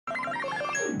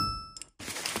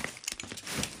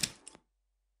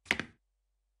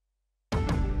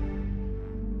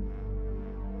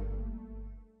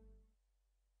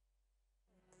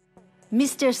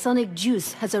Mr. Sonic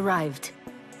Juice has arrived.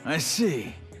 I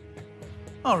see.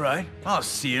 All right, I'll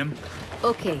see him.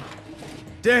 Okay.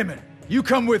 Damon, you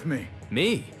come with me.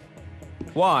 Me?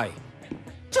 Why?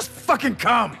 Just fucking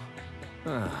come!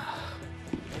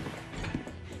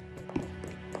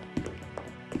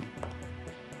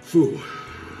 Fu,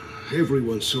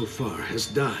 everyone so far has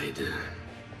died.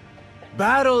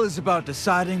 Battle is about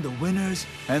deciding the winners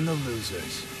and the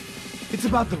losers. It's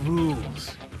about the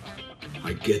rules.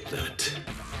 I get that.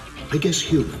 I guess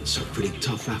humans are pretty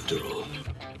tough after all.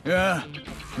 Yeah,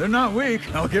 they're not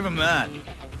weak, I'll give them that.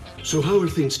 So how are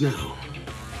things now?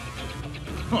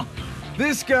 Huh.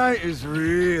 This guy is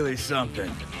really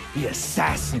something. The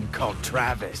assassin called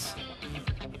Travis.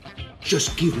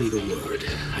 Just give me the word,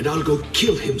 and I'll go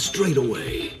kill him straight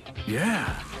away.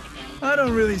 Yeah, I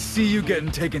don't really see you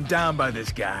getting taken down by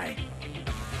this guy.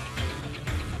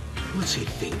 What's he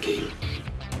thinking?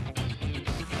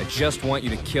 I just want you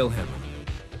to kill him.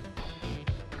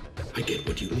 I get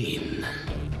what you mean.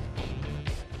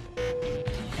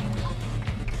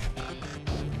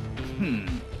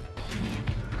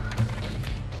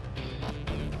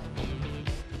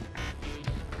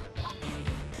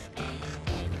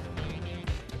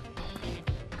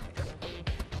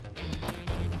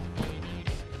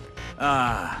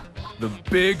 Ah, the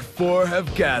Big Four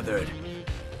have gathered.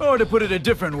 Or to put it a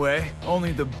different way,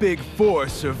 only the Big Four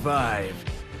survived.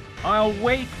 I'll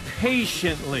wait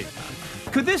patiently.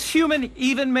 Could this human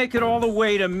even make it all the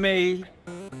way to me?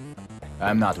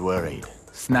 I'm not worried.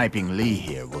 Sniping Lee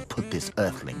here will put this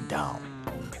Earthling down.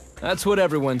 That's what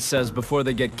everyone says before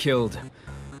they get killed.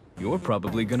 You're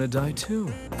probably gonna die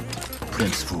too.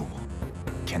 Prince Fu,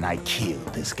 can I kill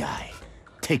this guy?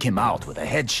 Take him out with a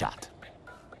headshot.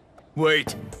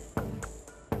 Wait.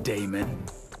 Damon.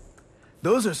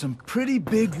 Those are some pretty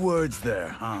big words there,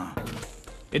 huh?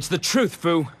 It's the truth,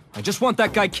 Fu. I just want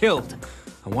that guy killed.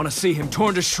 I want to see him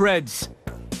torn to shreds.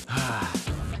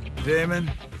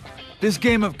 Damon, this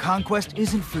game of conquest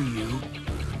isn't for you.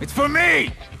 It's for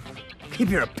me! Keep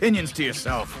your opinions to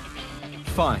yourself.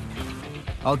 Fine.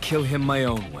 I'll kill him my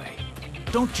own way.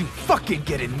 Don't you fucking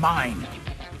get in mine!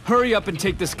 Hurry up and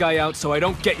take this guy out so I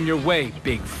don't get in your way,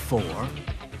 Big Four.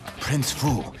 Prince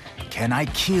Fu, can I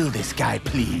kill this guy,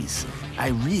 please? I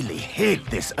really hate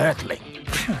this Earthling.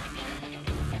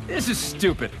 This is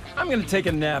stupid. I'm gonna take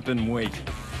a nap and wait.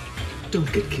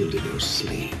 Don't get killed in your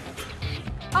sleep.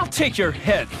 I'll take your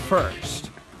head first.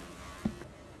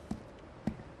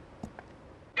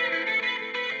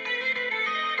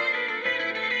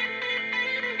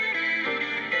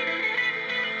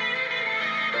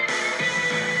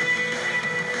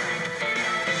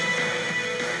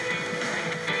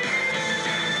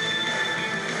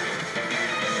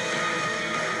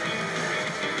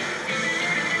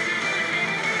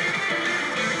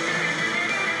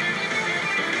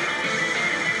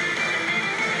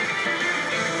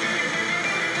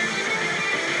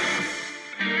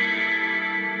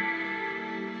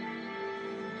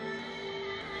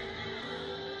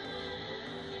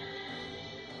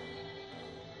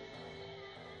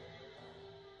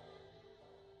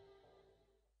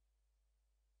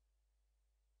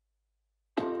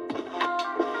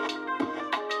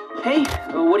 Hey,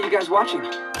 what are you guys watching?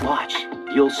 Watch.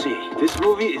 You'll see. This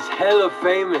movie is hella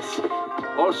famous.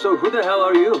 Also, who the hell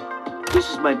are you?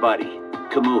 This is my buddy,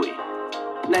 Kamui.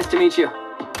 Nice to meet you.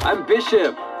 I'm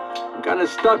Bishop. I'm kinda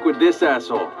stuck with this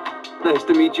asshole. Nice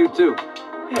to meet you too.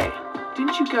 Hey,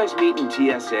 didn't you guys meet in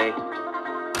TSA?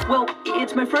 Well,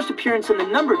 it's my first appearance in the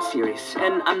numbered series,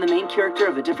 and I'm the main character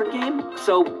of a different game,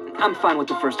 so I'm fine with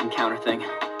the first encounter thing.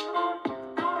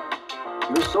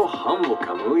 You're so humble,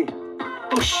 Kamui.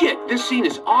 Oh shit, this scene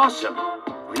is awesome.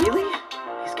 Really?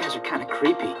 These guys are kind of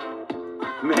creepy.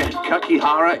 Man,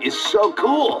 Kakihara is so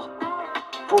cool.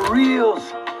 For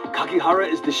reals, Kakihara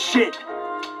is the shit.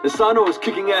 Asano is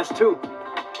kicking ass too.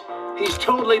 He's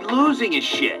totally losing his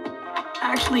shit.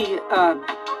 Actually,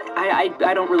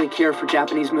 I don't really care for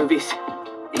Japanese movies.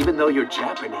 Even though you're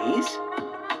Japanese?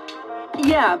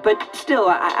 Yeah, but still,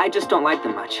 I just don't like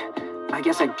them much. I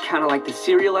guess I kind of like the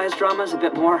serialized dramas a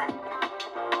bit more.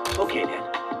 Okay then,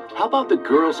 how about the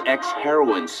Girls X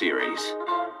Heroine series?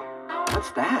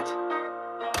 What's that?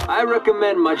 I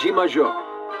recommend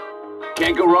Majimajo.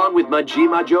 Can't go wrong with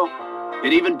Majimajo.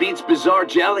 It even beats Bizarre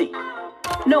Jelly.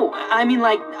 No, I mean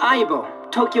like Aibo,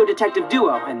 Tokyo Detective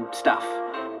Duo and stuff.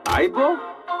 Aibo?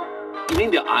 You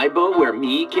mean the Aibo where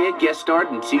Miike guest starred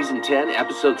in Season 10,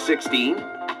 Episode 16?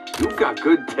 You've got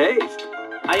good taste.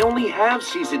 I only have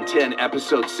Season 10,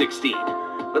 Episode 16.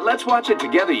 But let's watch it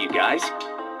together, you guys.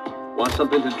 Want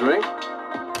something to drink?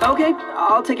 Okay,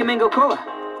 I'll take a mango cola.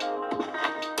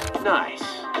 Nice.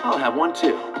 I'll have one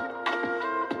too.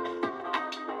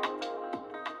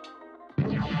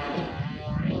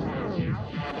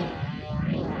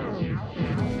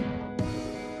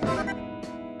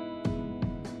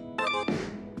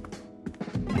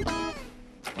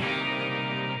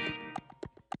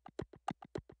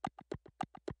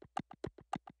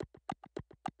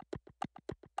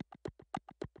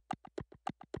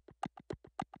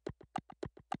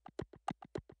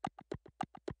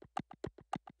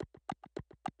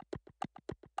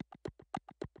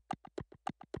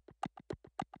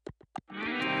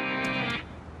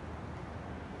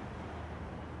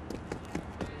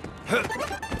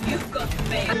 You've got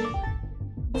mail.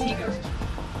 Tiger.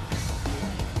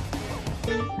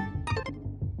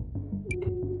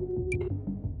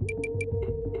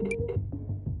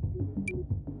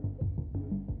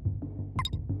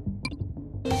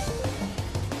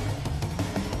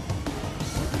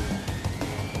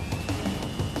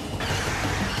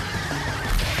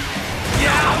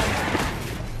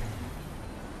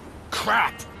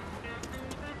 Crap!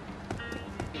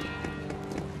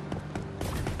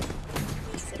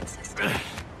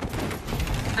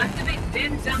 Activate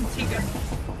Denzam Tiger.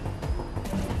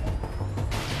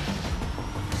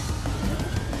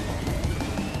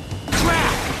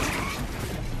 Crap!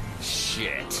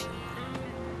 Shit.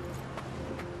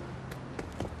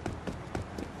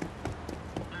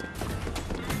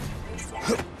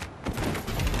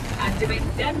 Activate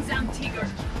Denzam Tiger.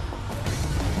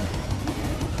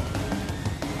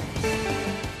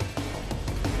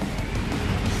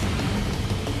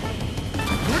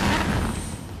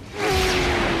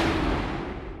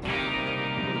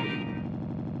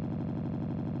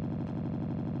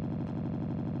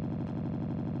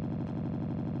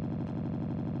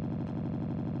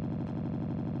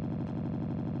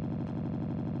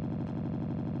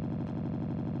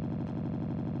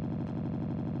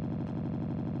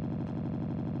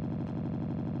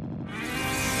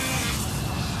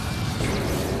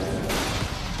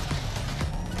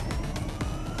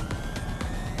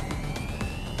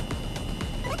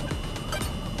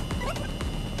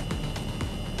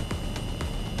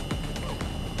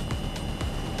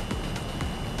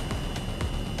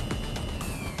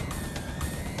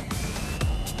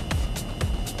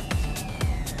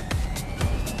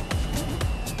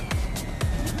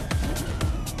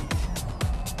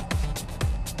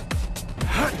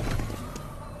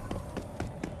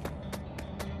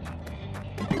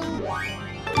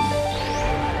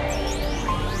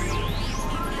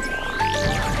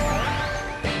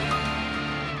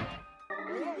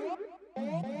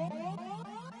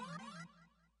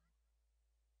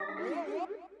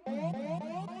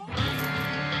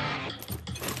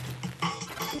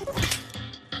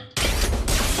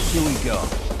 Here we go.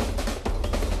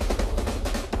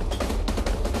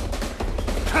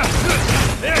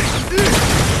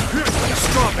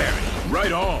 Strawberry.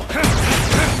 Right on.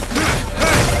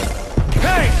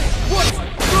 Hey! What's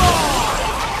wrong?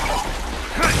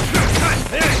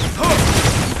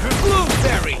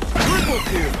 Blueberry. Triple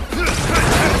kill.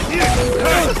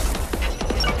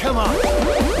 Come on.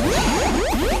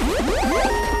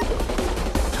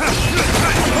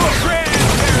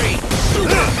 Cranberry.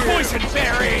 Poison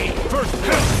berry. First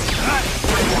kill.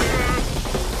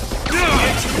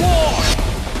 It's war.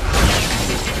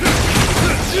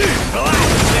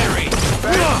 Blackberry!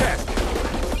 Fantastic!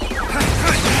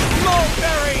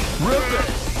 Mulberry! Ripper!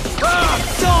 I'm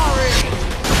sorry!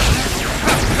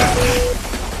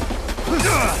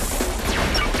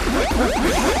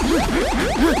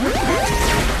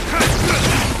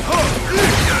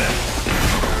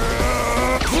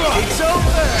 It's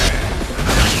over!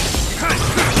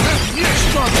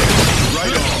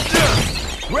 Right on!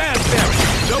 Raspberry!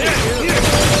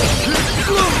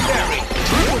 Blueberry!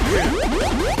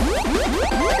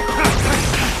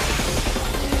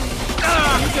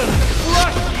 I'm gonna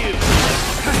crush you!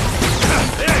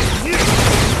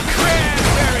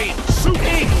 Cranberry!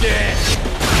 Eat this!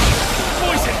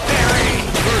 Poison berry!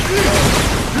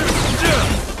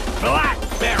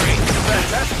 Blackberry!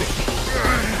 Fantastic!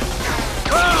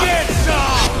 Get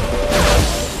some!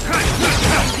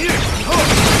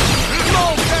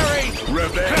 Mulberry!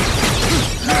 Revenge!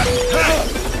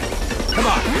 Come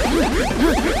on!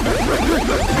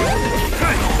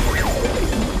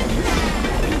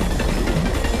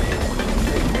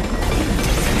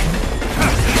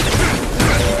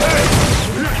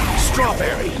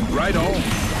 Strawberry! Right on!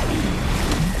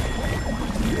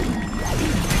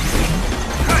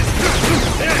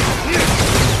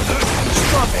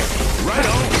 Strawberry! Right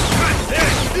on!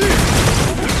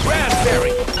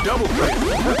 Raspberry! Double play!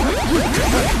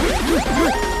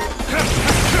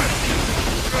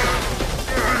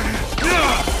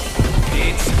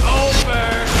 It's over!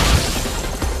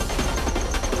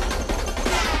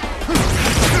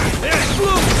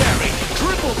 Blueberry!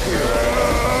 Triple kill!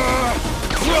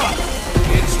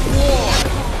 It's war!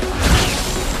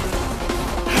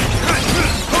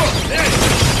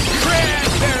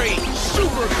 Cranberry!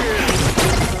 Super kill!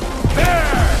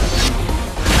 Bear!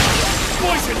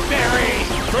 Poison berry!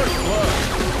 First blood!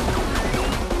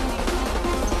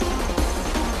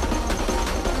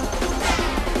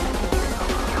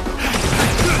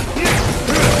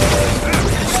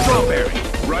 Strawberry!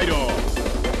 Right on!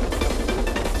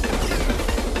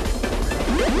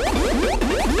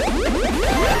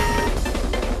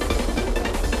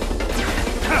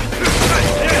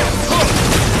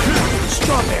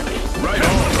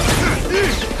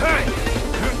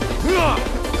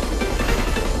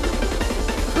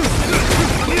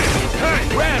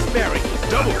 Raspberry!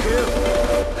 Double kill!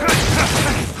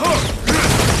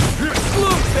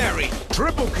 Blueberry!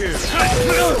 Triple kill!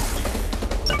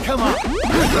 Come on!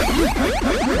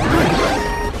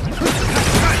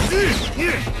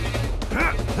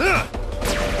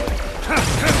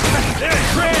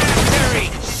 Cranberry!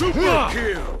 Super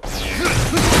kill!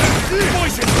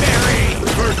 Poison berry!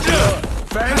 First blood!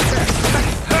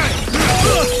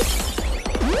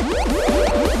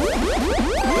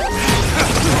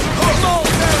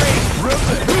 Mulberry!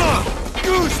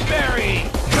 Gooseberry!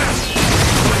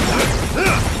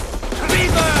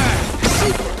 Beaver!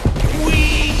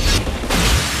 Wee!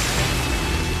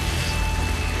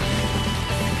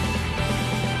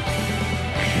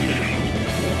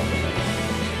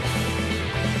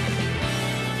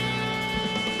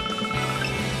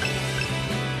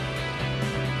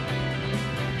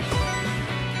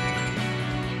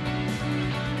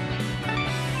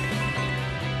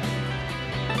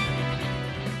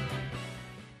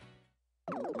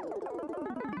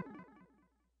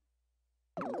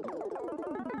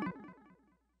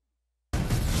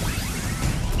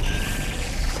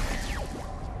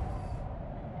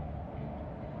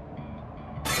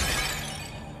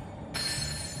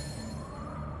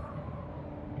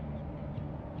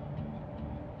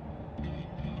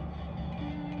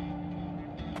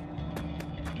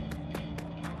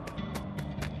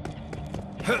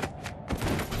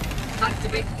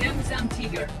 Activate Demzam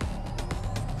Tiger.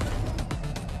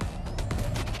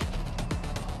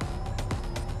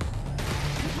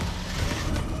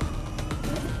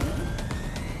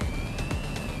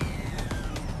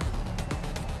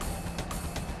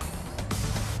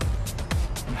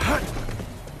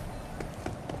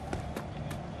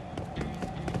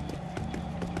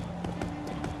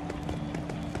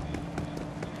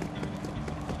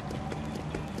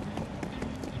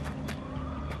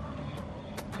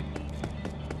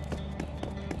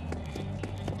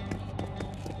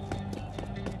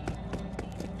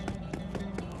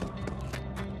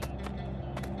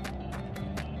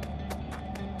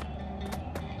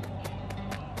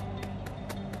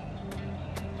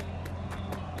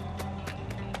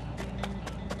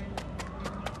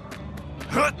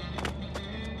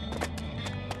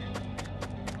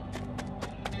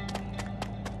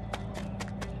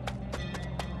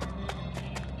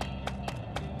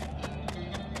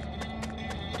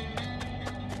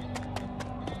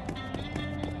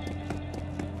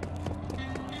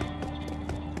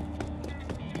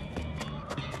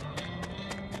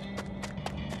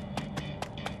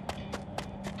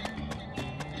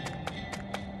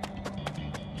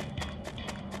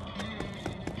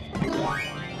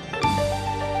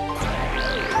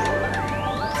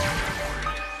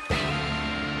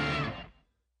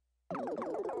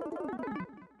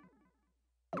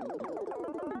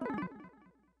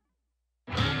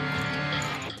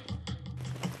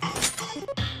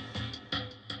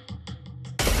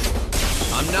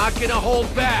 I'm not gonna hold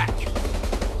back.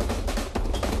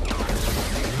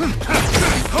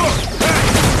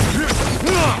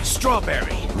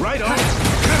 Strawberry, right on.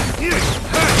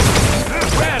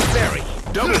 Raspberry,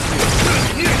 double kill.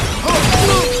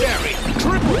 Blueberry,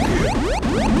 triple kill.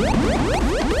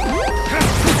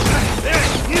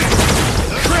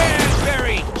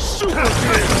 Cranberry, super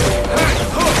kill.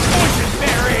 Poison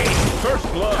berry, first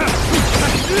blood.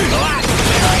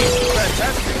 Blackberry,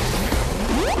 fantastic.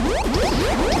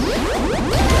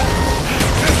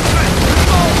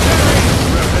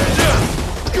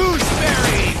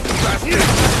 Gooseberry!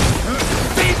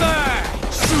 Fever!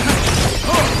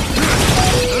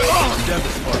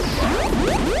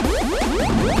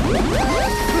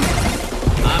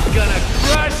 I'm gonna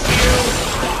crush you!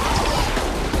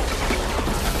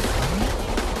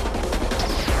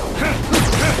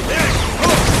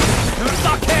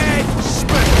 Blockhead!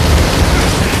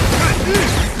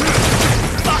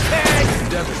 Blockhead!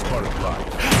 Death is part of life.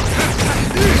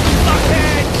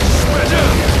 Blockhead!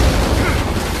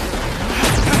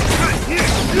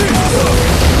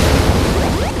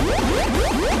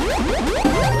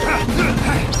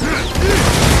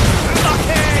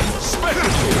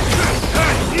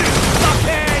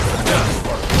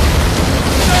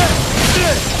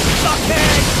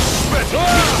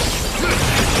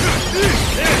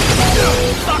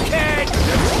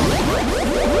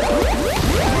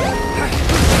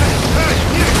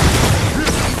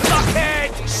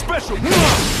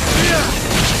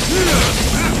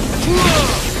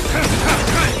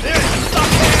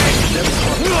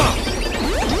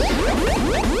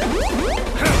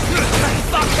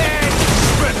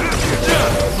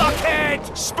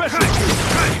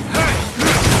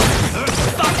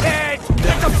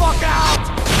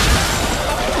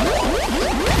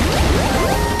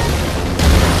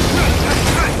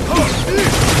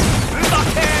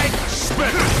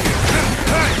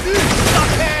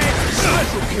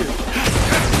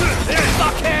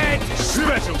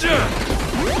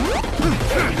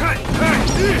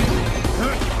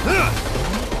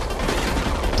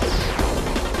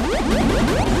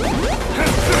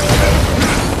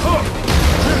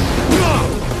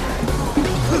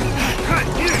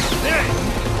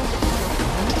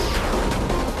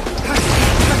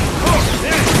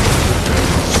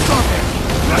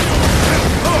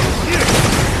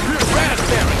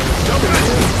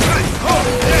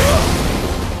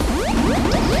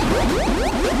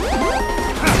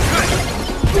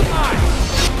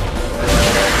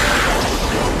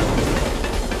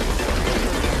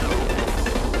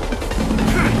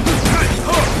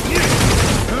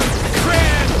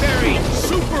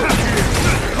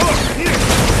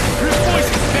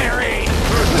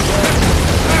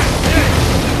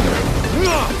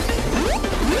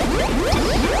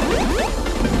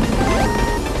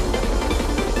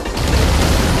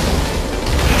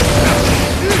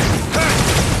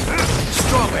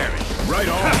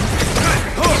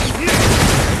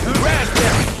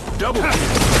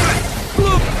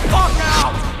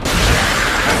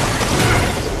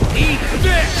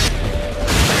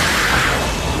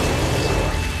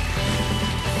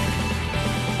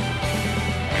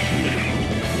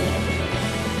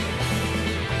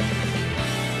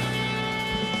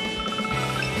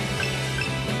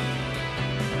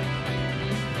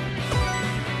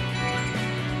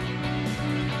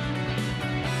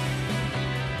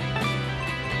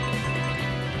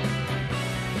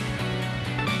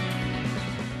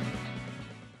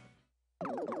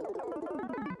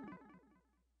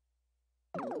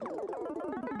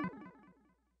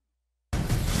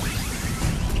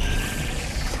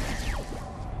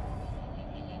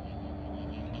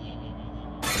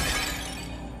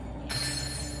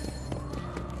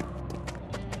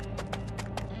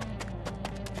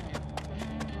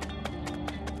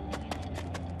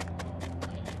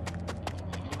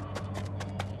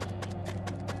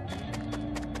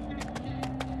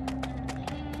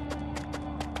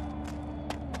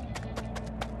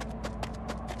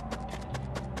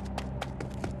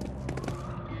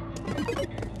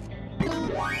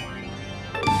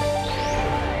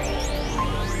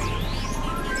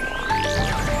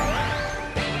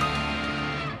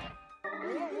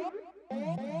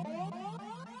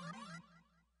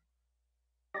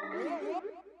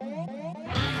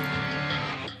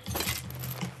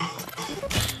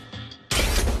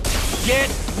 Get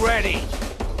ready!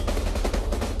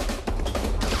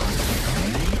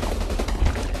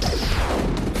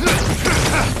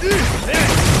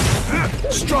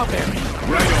 Strawberry!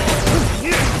 Right on!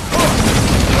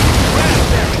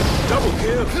 Raspberry! Double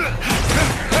kill!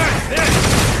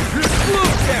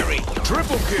 Blueberry!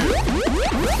 Triple kill!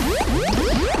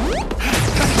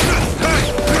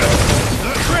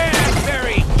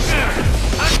 Cranberry!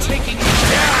 I'm taking you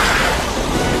down!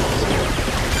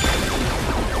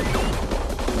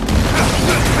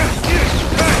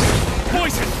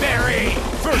 Poisonberry!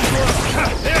 First blood!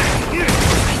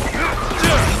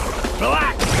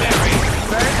 Blackberry!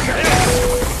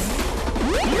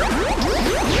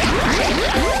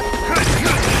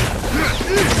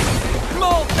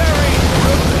 Mulberry!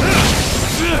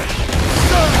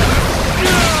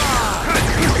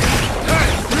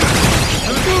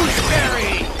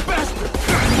 Gooseberry!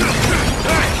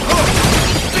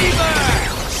 Fever!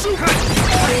 Super!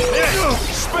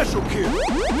 Special kill!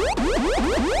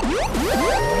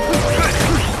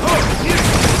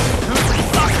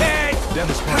 Blockhead!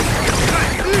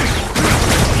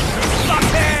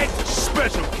 Blockhead!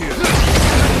 Special kill!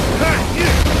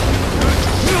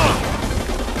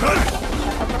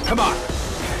 Come on!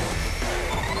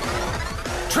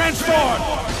 Transform!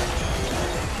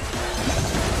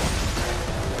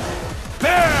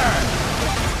 There!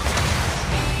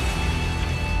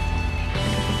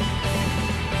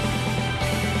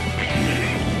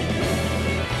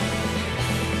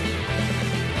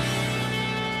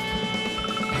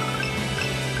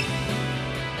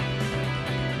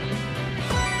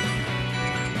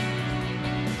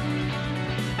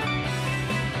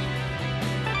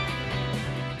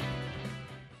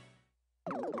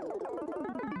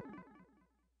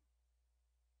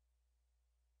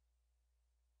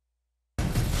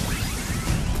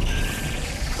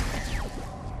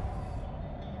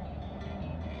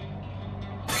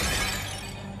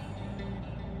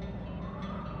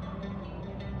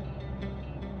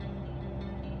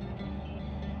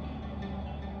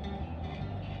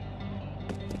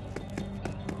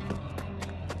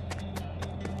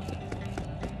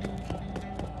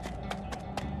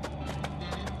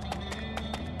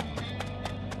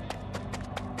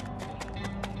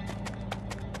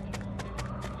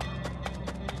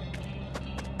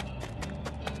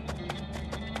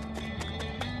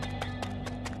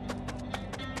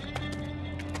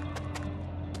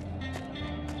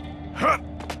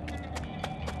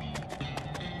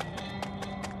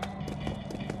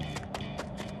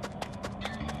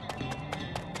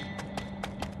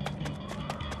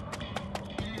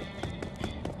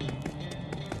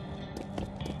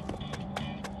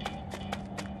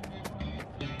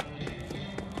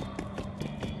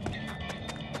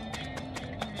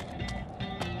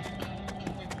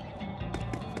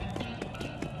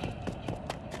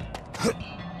 I'm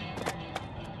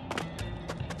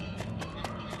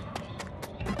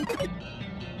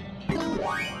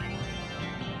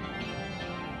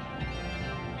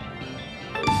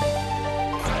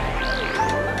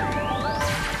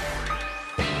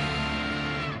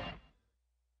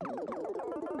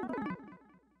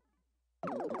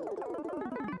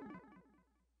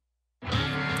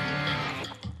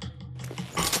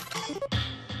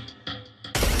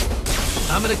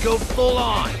gonna go full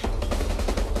on.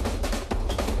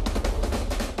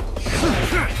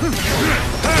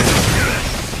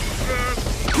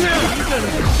 I'm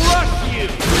gonna crush you!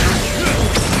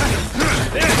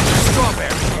 There's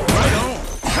strawberry, right on!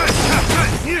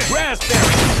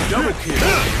 Raspberry, double kill!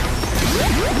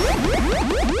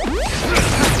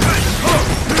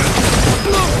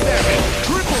 Blueberry,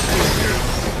 triple kill!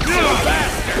 You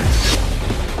bastard!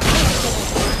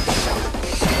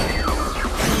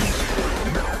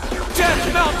 Death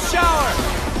Melt Shower!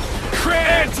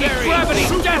 Anti-gravity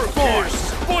Death Force!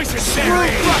 Voices Berry!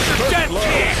 Death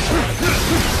Kick!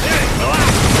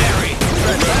 Blackberry!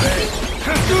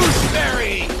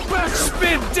 Gooseberry!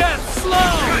 Spin Death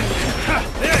Slow!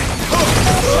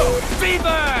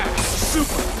 Fever!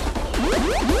 Super!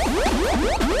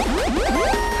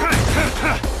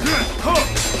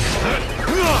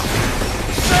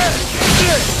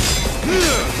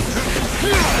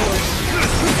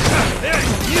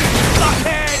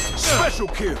 Blockhead! Special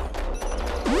kill!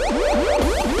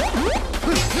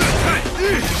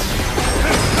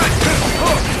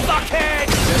 Blockhead!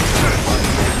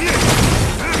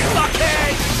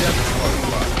 Blockhead!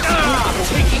 I'm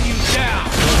taking you down!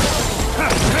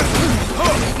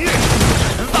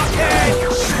 Blockhead!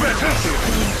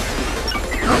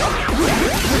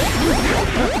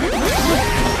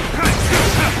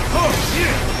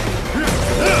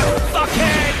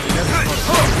 Blockhead!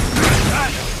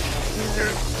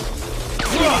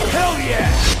 Hell yeah!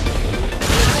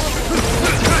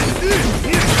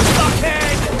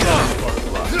 Blockhead!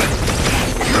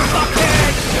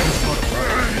 Blockhead!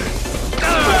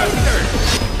 Bastard!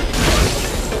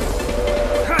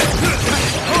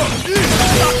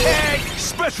 Blockhead!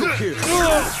 Special kill!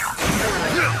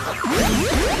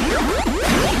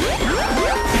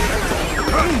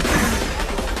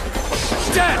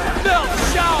 Death Melt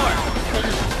Shower!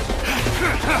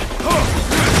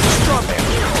 Strawberry!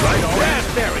 Right on!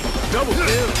 Raspberry! Double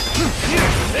kill!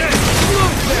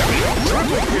 Blueberry!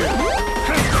 Triple kill!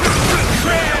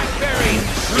 Cranberry!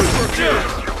 Super kill!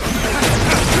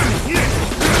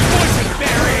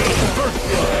 Poisonberry! First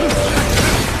blood!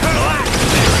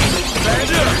 Blackberry!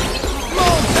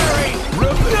 Mulberry!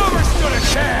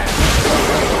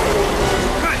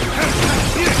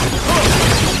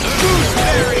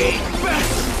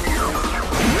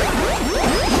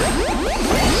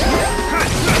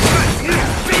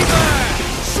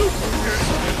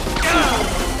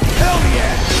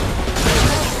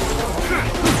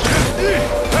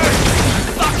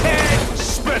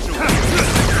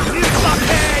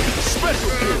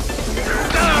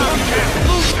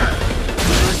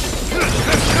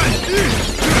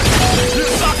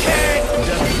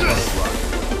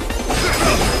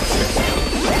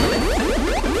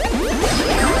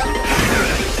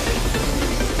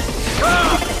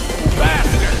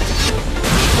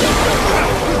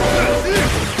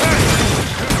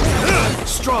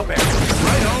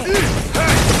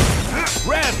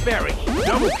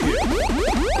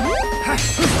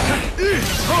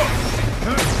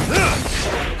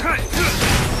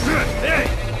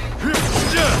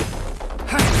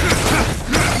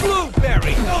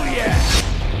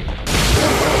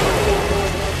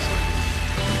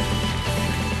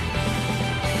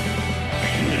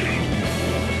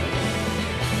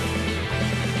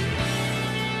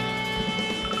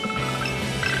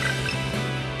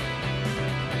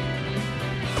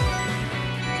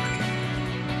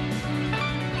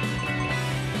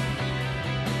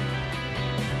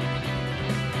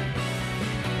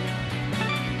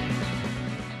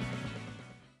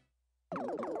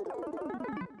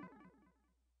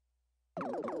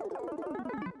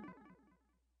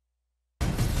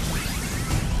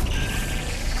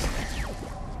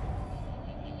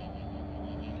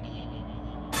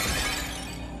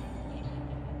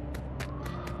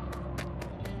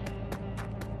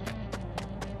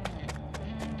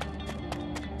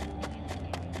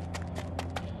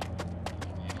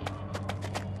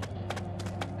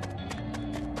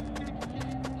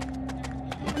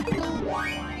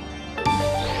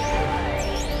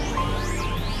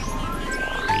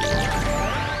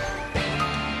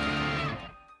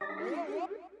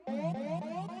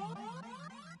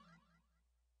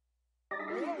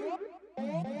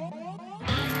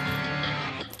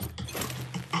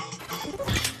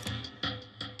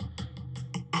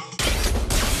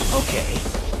 Okay,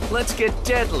 let's get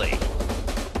deadly.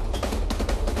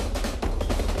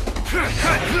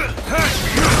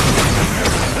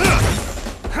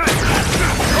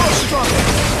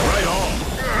 Right on.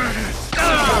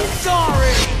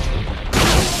 Sorry!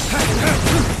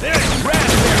 There's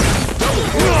raspberry! Double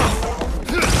kill!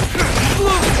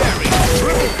 Blueberry!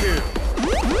 Triple kill!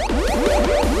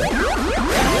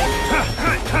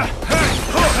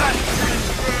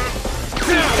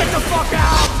 Get the fuck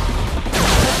out!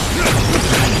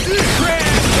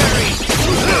 Cranberry!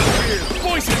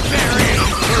 Poison berry!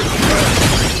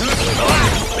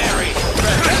 Blackberry!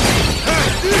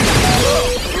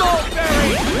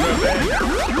 Mulberry!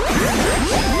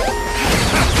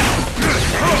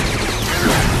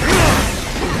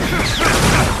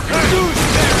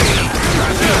 Gooseberry!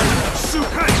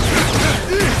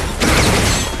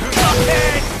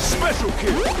 Cuphead! Special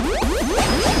kill!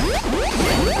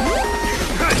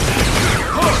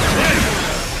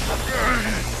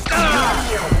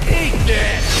 Eat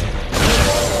this!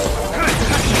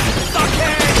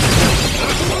 Suckhead!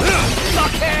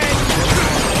 Suckhead!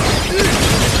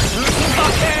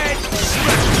 Suckhead!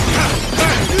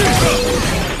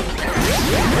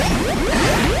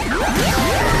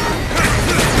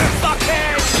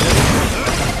 Suckhead!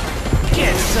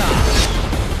 Get some!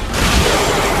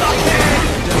 Suckhead!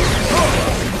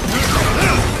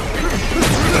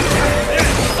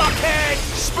 Suckhead!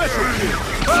 Special kill!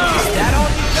 Is that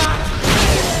all you got?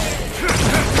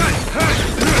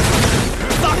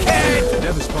 Suckhead!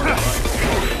 Devastating.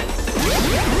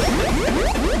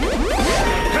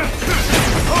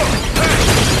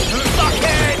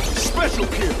 Suckhead! Special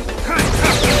kill!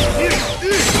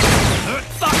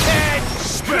 Suckhead!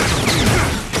 Special kill!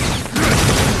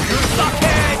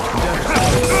 Suckhead!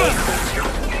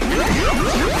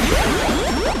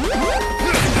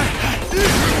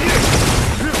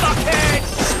 Suckhead!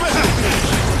 Special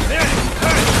kill!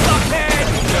 Suckhead!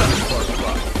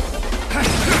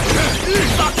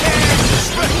 Suckhead!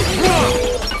 Special kill!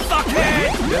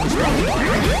 Suckhead!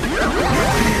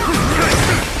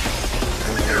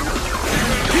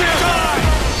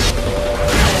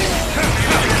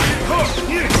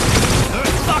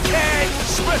 Fuckhead!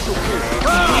 Special kill!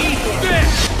 Eat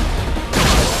this!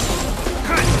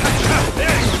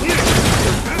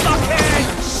 Fuckhead!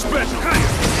 Special kill!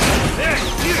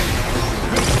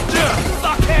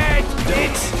 Fuckhead!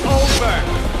 It's over!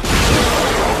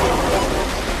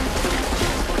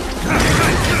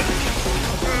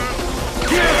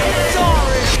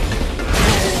 Sorry!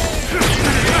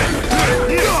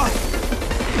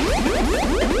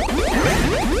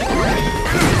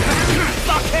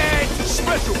 Fuckhead!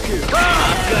 Special kill!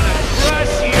 I'm gonna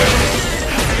crush you!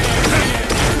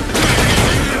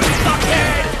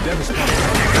 Fuckhead!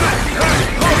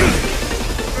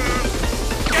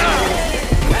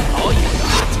 That's all you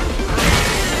got?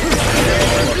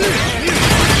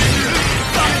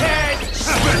 Fuckhead!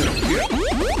 Special kill!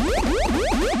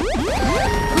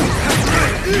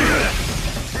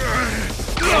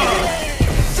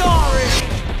 Sorry!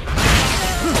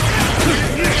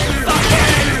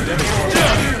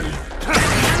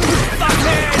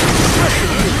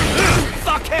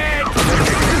 Fuckhead!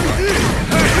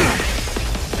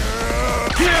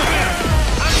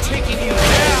 I'm taking you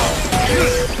down!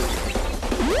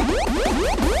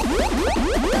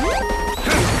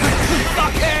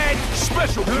 Fuckhead!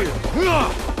 Special kill!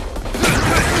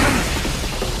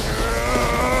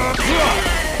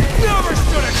 Never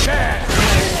stood a chance!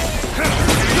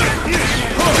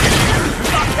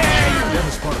 Fuckhead!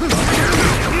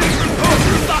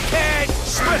 Fuckhead!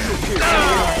 Special kill!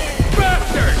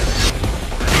 Bastard!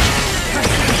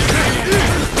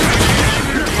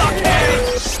 Fuckhead!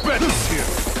 Special kill!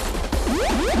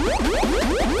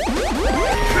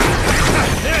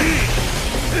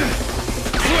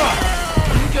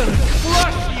 I'm gonna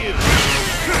crush you!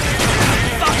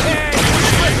 Fuckhead!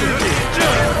 Special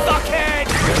kill! Fuckhead!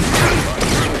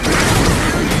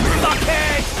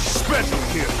 Fuckhead! Special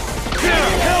kill!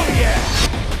 Hell yeah!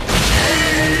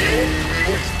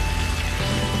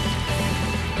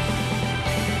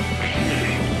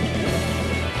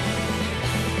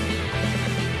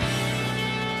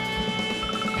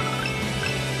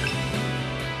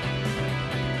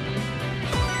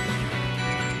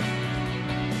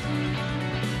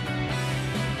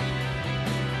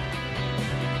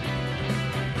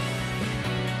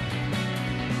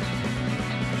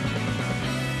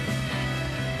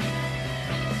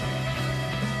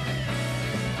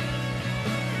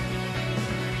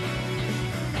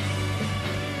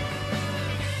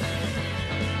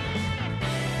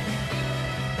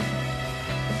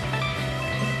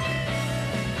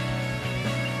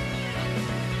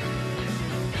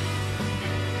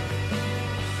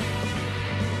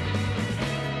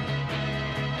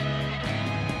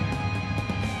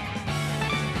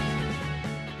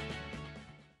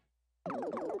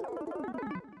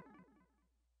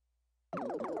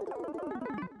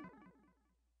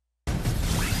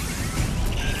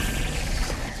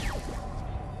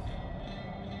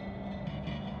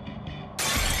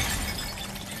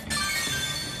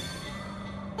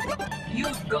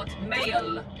 You've got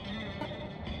mail.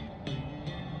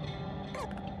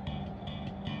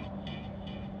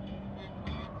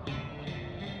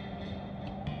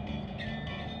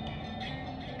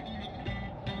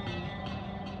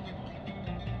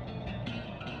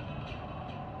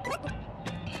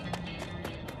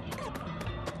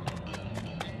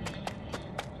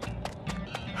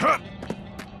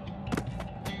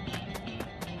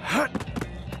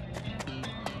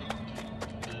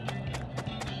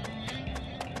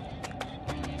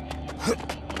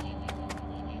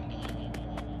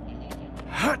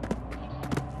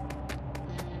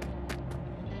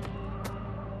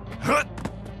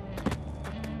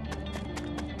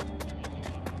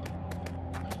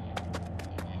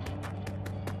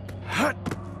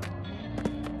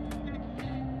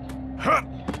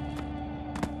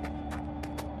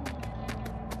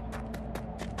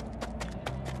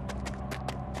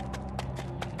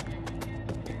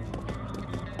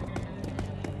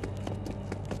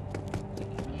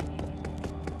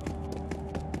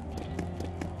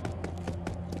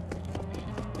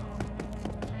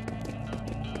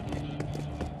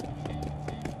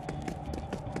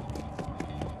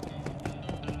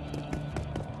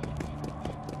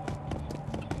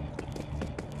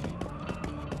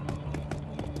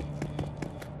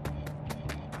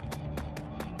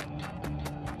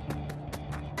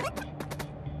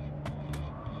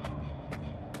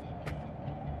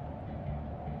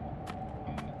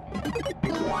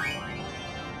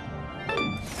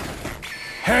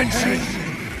 Handshake!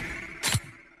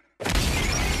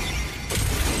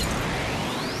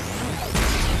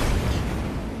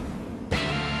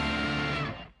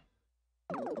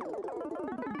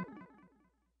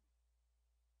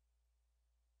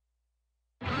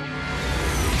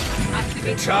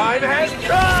 Activate Time has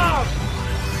come!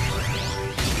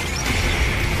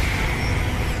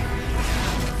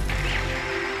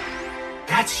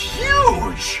 That's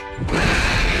huge!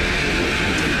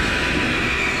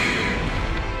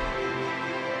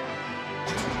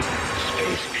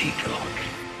 Space Peacock.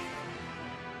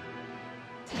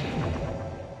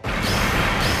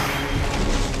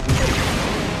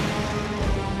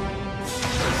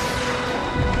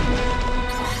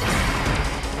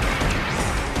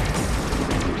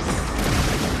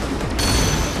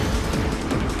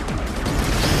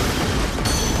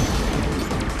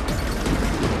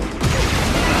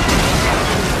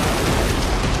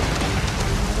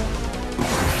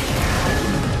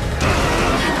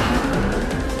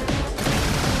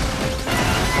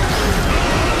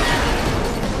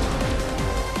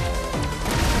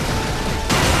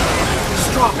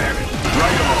 Strawberry,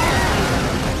 right on.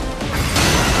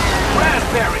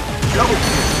 Raspberry, double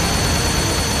kill.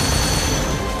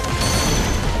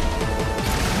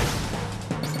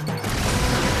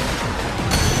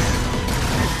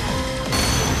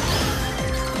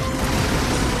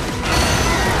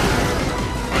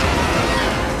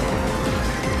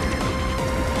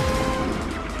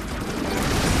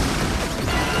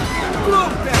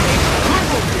 Blueberry,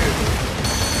 triple kill.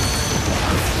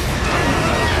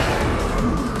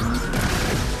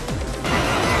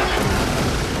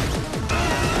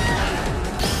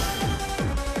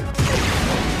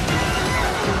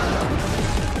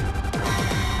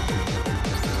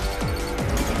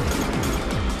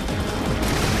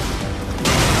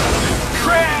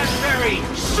 Raspberry,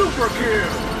 super kill.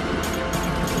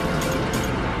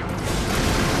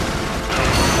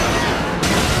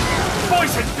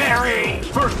 Poison berry,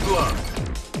 first blood.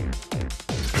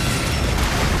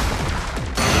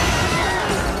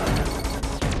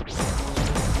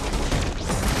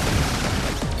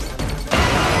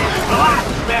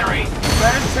 Blackberry,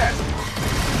 fantastic.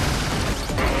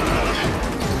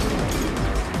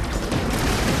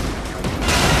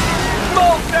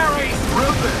 Mulberry,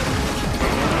 ribbon.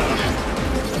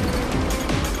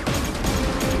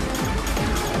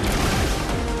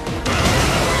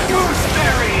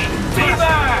 Gooseberry,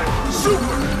 fever,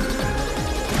 super.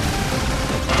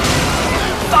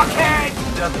 Fuckhead,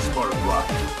 death is part of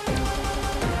life.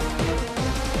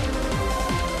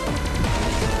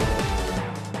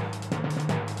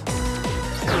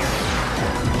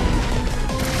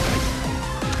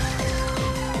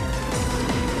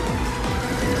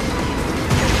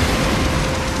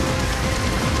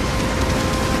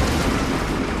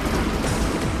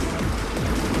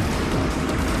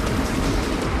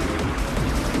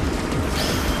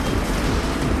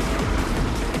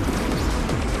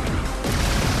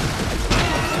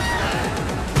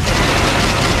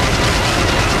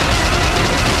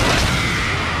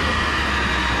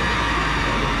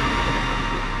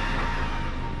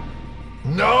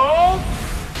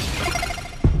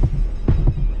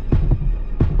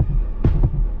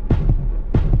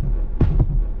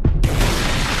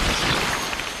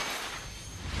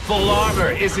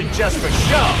 armor isn't just for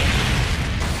show.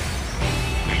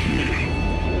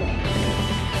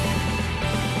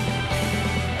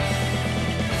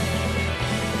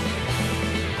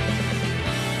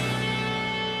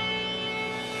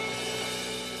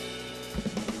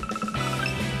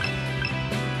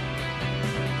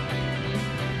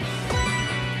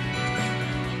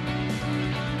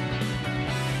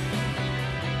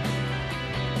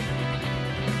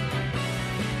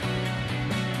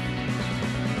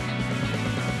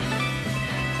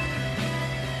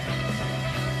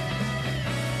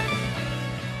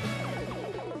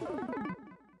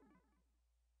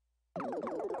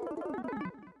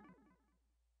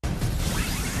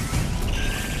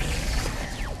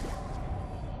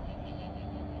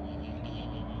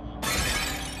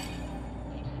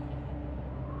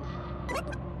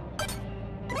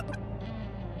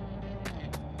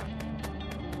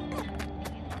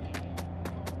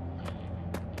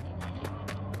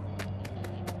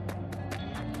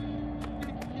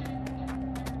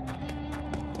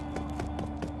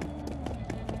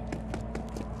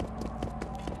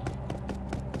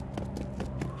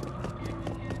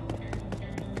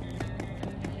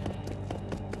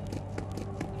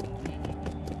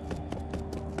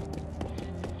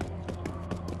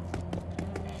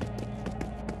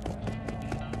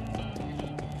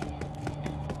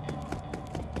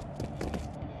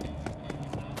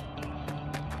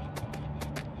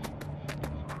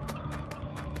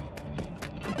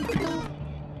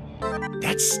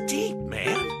 That's steep,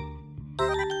 man.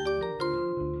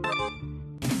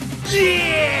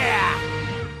 Yeah!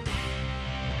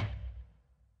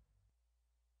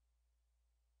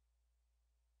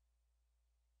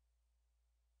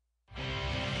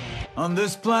 On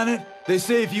this planet, they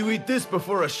say if you eat this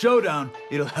before a showdown,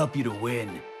 it'll help you to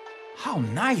win. How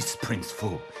nice, Prince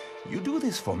Fu. You do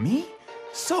this for me?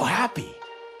 So happy.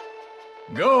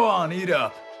 Go on, eat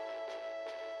up.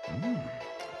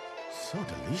 So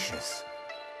delicious.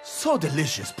 So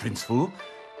delicious, Prince Fu.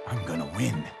 I'm gonna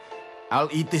win. I'll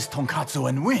eat this tonkatsu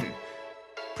and win.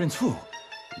 Prince Fu,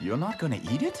 you're not gonna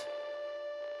eat it?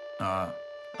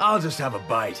 I'll just have a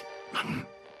bite.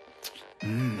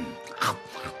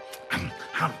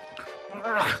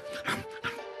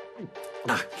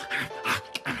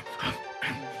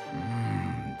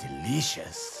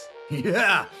 Delicious.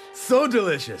 Yeah, so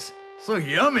delicious. So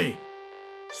yummy.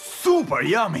 Super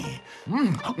yummy.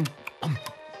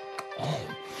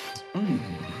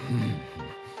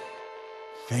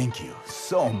 Thank you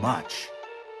so much.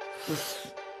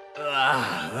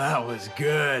 That was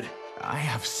good. I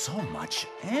have so much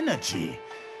energy.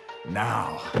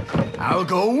 Now, I'll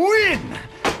go win!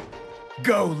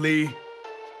 Go, Lee.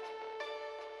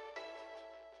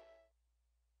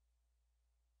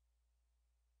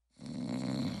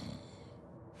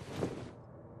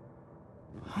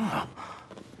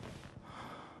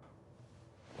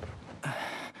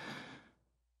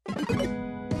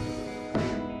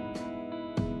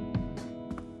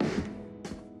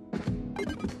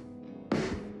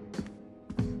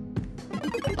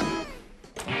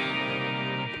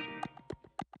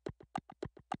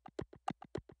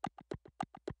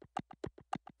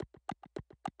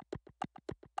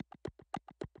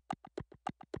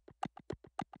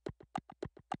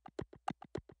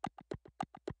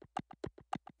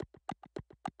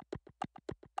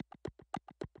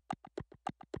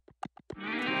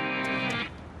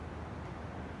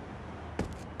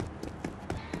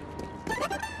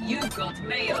 You've got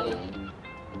mail.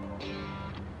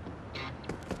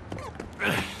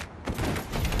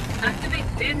 Activate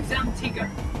Denzam Tiger.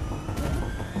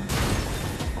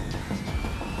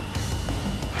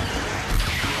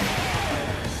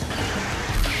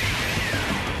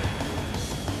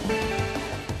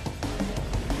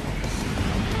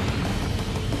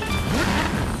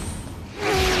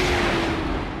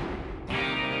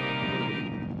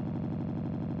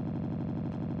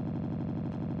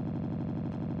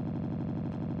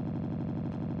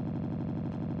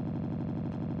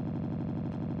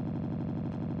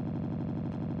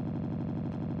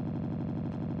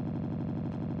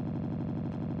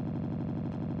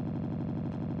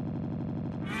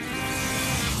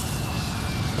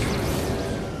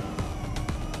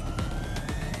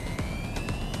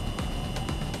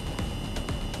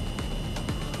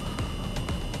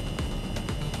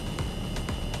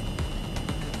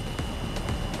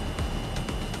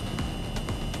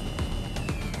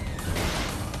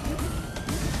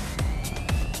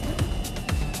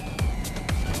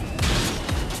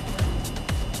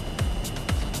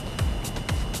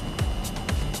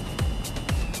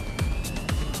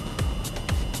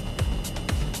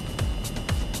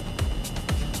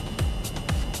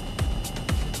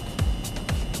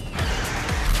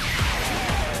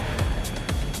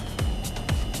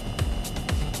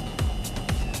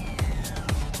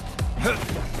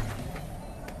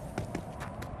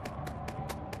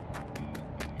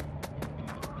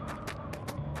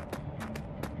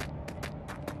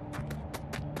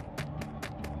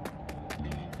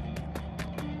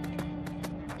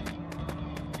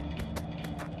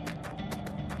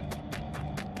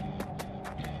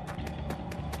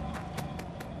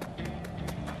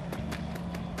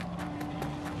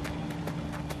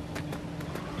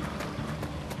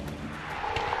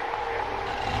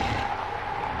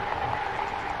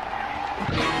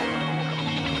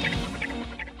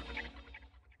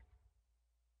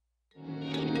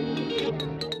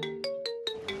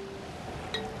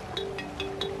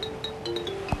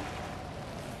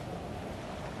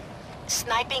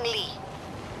 Sniping Lee,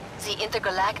 the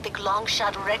intergalactic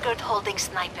long-shot record-holding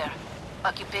sniper.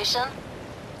 Occupation?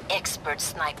 Expert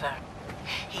sniper.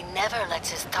 He never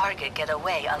lets his target get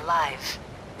away alive.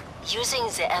 Using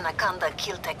the Anaconda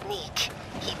kill technique,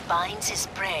 he binds his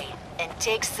prey and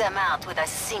takes them out with a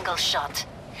single shot.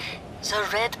 The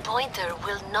red pointer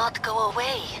will not go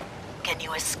away. Can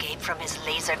you escape from his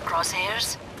laser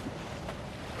crosshairs?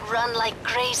 Run like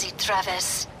crazy,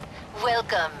 Travis.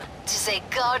 Welcome to the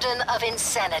Garden of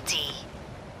Insanity.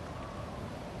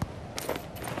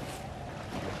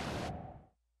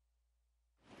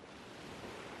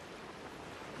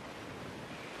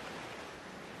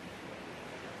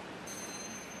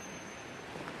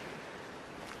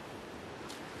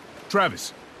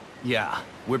 Travis. Yeah,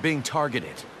 we're being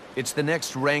targeted. It's the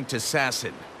next ranked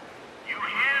assassin. You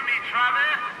hear me,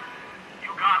 Travis? You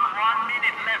got 1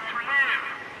 minute left to live.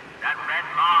 That red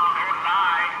mark don't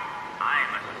lie.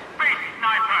 I'm a space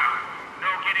sniper.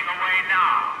 No getting away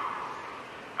now.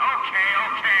 Okay.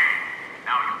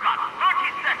 Now you've got 30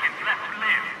 seconds left to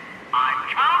live. I'm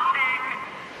counting.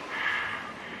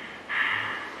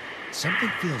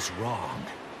 Something feels wrong.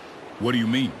 What do you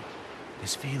mean?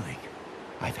 This feeling.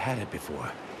 I've had it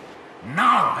before.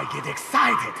 Now I get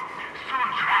excited.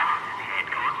 Soon Travis's head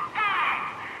goes boom.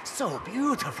 So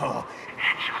beautiful.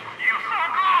 Headshots feel so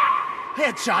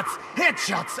good.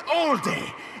 Headshots all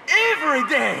day, every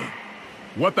day.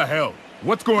 What the hell?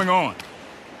 What's going on?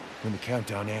 When the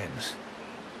countdown ends,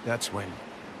 that's when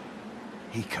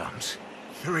he comes.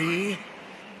 3,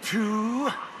 2,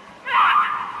 1.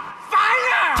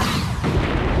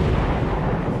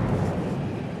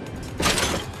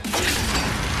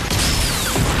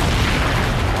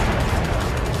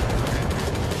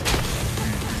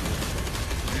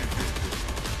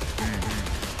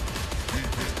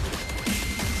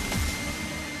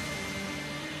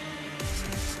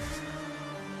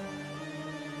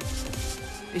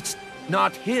 It's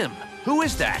not him. Who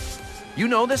is that? You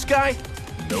know this guy?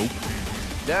 Nope.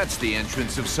 That's the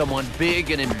entrance of someone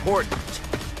big and important.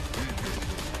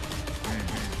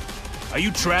 Are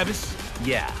you Travis?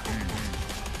 Yeah.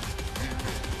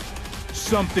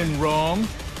 Something wrong?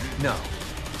 No.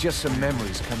 Just some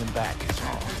memories coming back is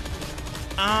all.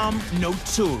 I'm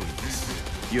notorious.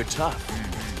 You're tough.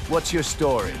 What's your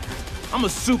story? I'm a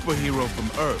superhero from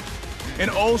Earth. And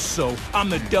also, I'm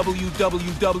the WWWWW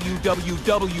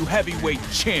heavyweight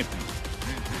champion.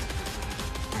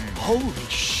 Holy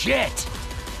shit!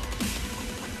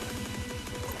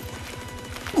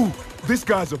 Ooh, this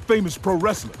guy's a famous pro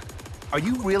wrestler. Are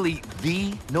you really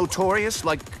the Notorious?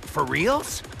 Like, for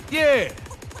reals? Yeah.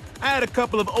 I had a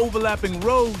couple of overlapping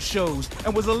road shows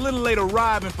and was a little late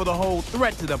arriving for the whole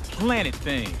threat to the planet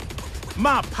thing.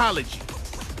 My apologies.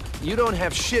 You don't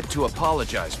have shit to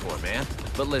apologize for, man.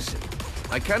 But listen,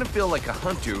 I kind of feel like a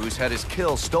hunter who's had his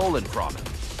kill stolen from him.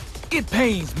 It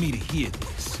pains me to hear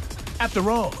this.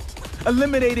 After all,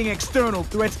 eliminating external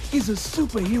threats is a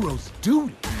superhero's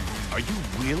duty. Are you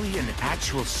really an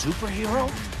actual superhero?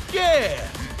 Yeah,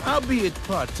 albeit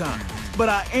part-time, but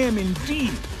I am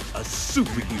indeed a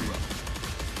superhero.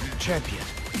 Champion,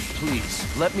 please,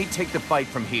 let me take the fight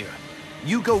from here.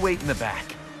 You go wait in the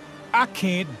back. I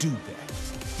can't do that.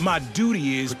 My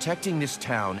duty is... Protecting this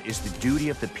town is the duty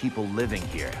of the people living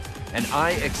here, and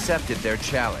I accepted their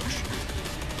challenge.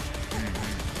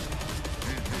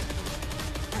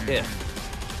 If,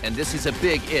 and this is a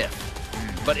big if,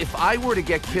 but if I were to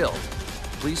get killed,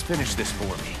 please finish this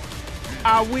for me.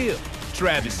 I will.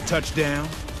 Travis, touchdown.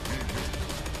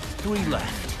 3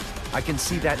 left. I can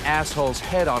see that asshole's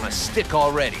head on a stick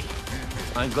already.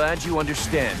 I'm glad you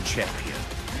understand, champion.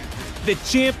 The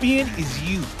champion is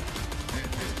you.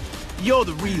 You're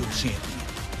the real champion.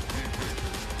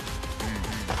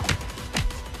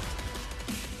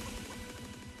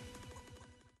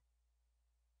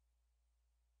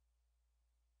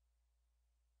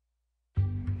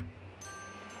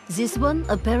 This one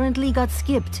apparently got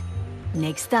skipped.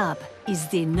 Next up is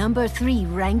the number 3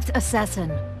 ranked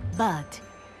assassin. But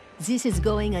this is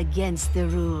going against the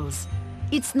rules.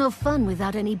 It's no fun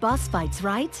without any boss fights,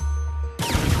 right?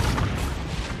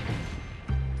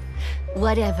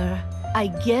 Whatever. I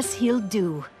guess he'll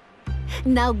do.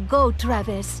 Now go,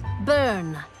 Travis.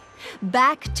 Burn.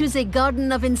 Back to the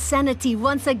Garden of Insanity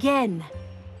once again.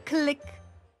 Click.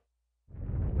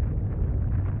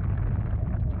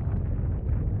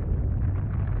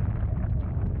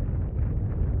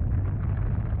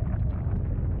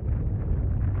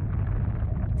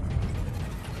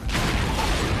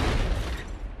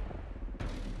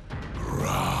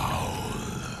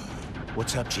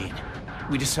 What's up, Gene?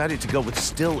 We decided to go with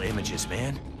still images,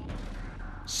 man.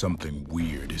 Something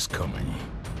weird is coming.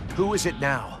 Who is it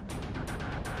now?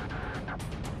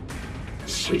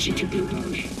 Switching to blue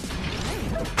mode.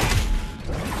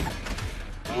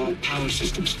 All power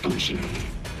systems functioning.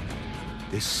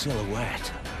 This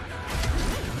silhouette.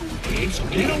 It's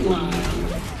been a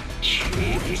while.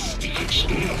 Travis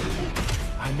touchdown.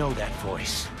 I know that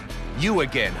voice. You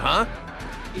again, huh?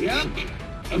 Yep.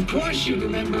 Of course you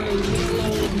remember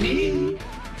little old me.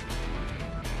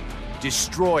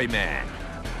 Destroyman.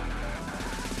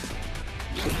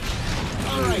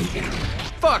 All right then.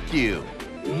 Fuck you.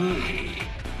 Why?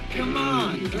 Come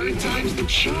on, third time's the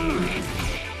charm.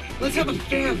 Let's have a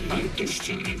fair fight this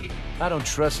time. I don't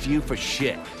trust you for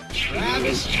shit.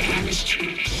 Travis.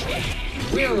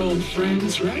 We're old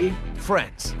friends, right?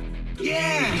 Friends.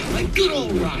 Yeah, like good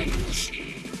old rivals.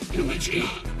 Now let's go.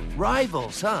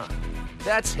 Rivals, huh?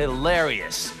 That's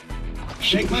hilarious.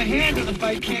 Shake my hand or the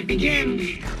fight can't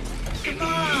begin. Come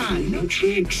on, no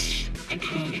tricks. I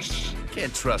promise.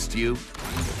 Can't trust you.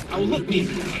 Oh, look me in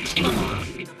the eyes. Come on.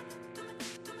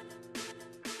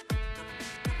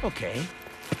 Okay.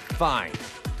 Fine.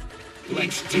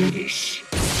 Let's do this.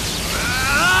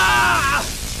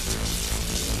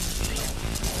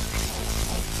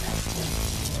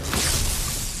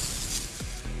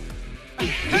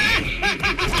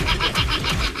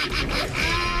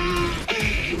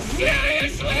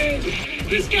 Seriously?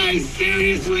 This guy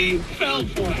seriously fell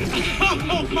for it.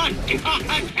 Oh my god,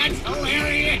 that's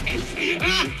hilarious.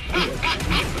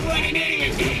 What an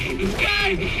idiot. This guy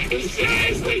is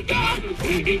seriously dumb.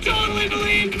 He totally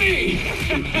believed me.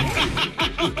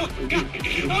 Oh god.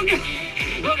 Oh god.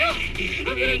 Oh god.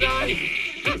 I'm gonna die.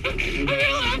 I'm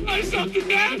gonna laugh myself to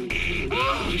death.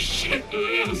 Oh shit, for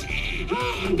reals.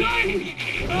 Oh, I'm dying.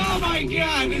 Oh my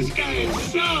god, this guy is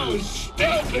so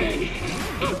stupid.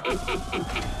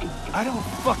 I don't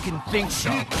fucking think so.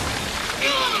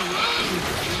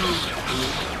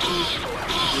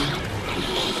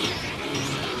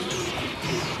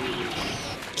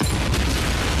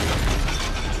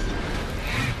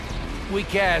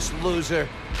 Weak ass loser.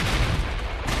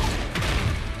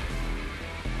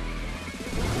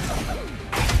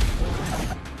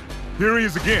 Here he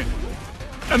is again.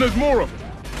 And there's more of them.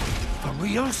 For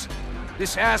reals?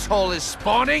 This asshole is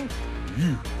spawning?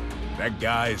 That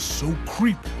guy is so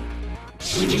creepy.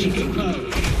 Switching to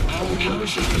mode. All power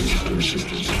systems.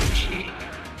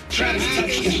 Travis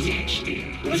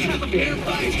touchdown. Let's have a fair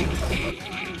fight.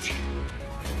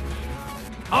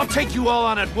 I'll take you all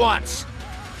on at once.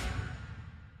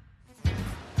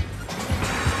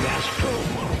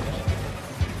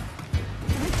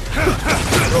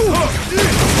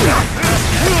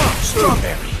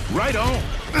 Strawberry. Right on.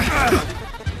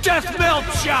 Death melt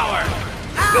shower!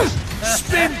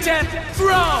 Spin death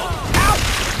throw!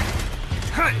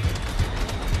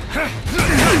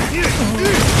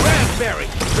 Raspberry.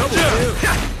 Double kill.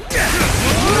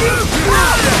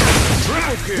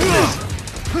 Triple kill!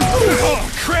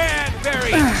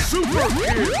 Cranberry! Super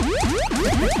kill.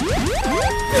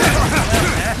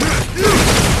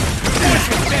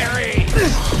 Berry!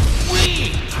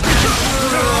 Weed!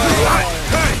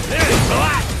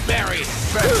 Blackberry!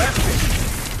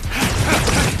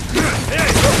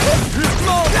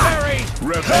 Mulberry!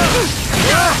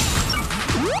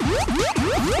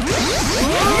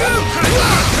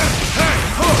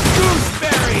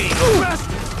 Gooseberry!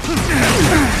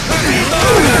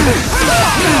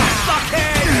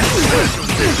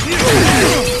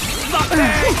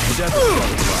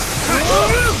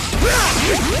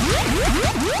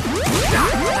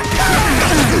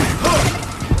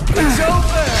 It's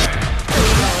over!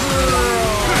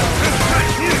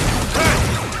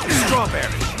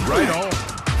 Strawberry. Right on.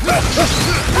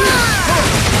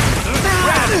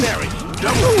 Raspberry.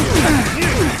 Double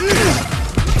kill.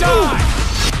 Die!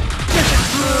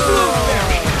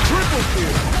 Blueberry. Triple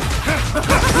kill.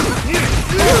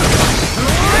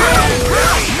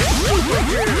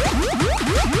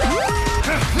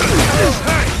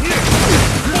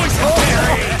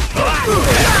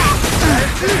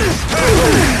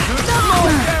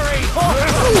 Boysenberry! Mulberry!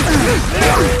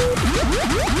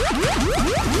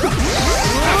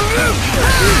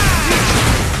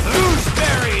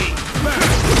 Gooseberry!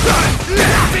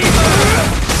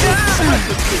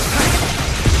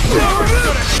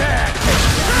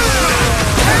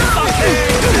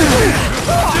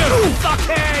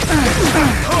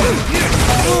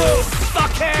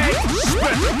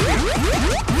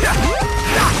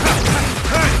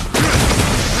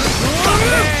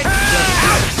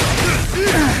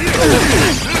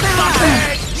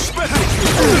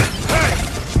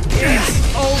 It's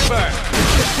over!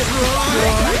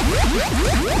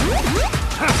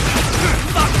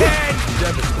 Fuckhead!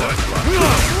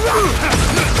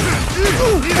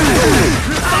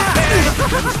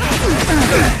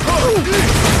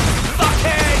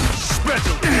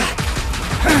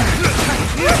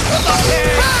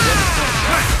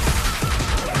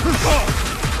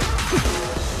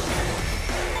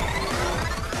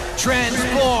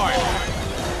 Transform!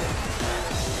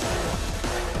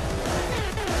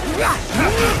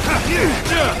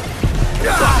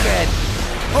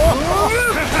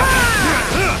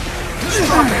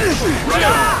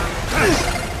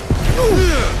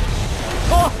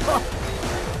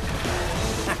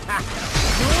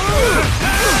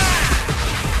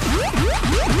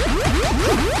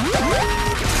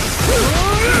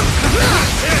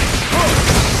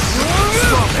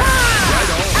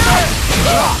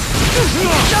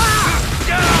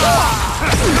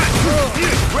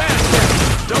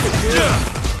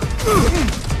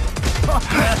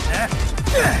 Fuckhead!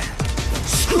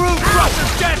 Screw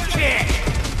Crusher's death kick!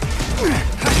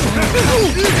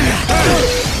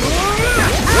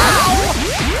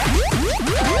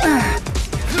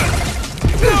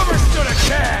 Never stood a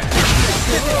chance!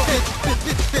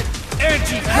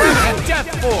 Anti-gravity death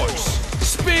force!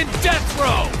 Spin death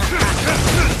throw!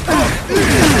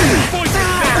 Poison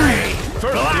berry!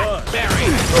 Blackberry!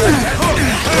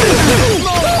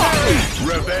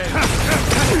 Revenge!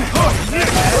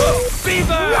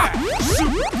 Fever!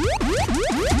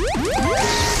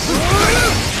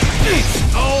 It's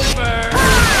over!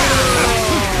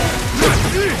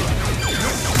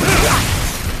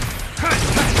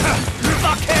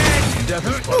 Fuckhead!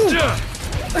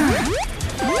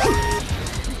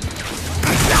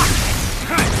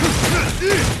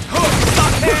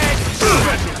 Fuckhead!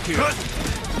 Special kill!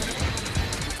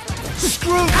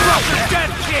 Screw Crusher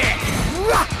death kick!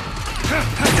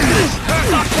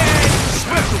 Fuckhead!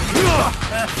 Special kill!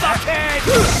 Fuckhead!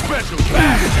 Special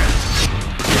bastard!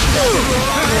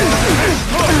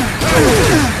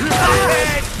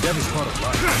 Fuckhead! That is part of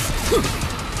life.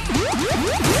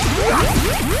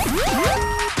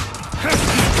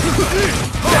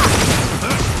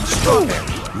 Strawberry!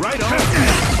 Right on!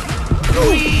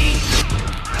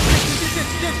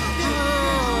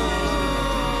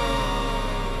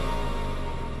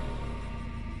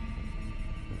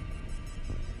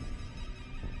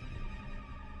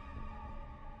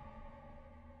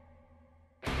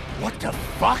 What the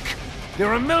fuck?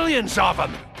 There are millions of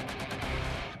them!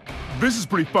 This is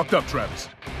pretty fucked up, Travis.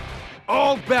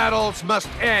 All battles must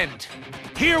end!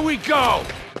 Here we go!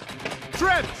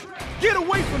 Travis, get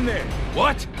away from there!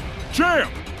 What?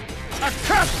 Champ! I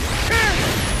cuffed you!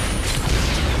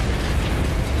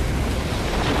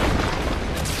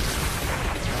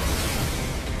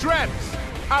 Travis,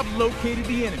 I've located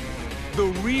the enemy. The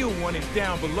real one is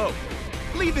down below.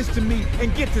 Leave this to me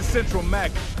and get to Central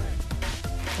Magnet.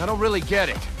 I don't really get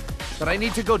it, but I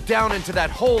need to go down into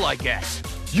that hole, I guess.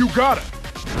 You got it!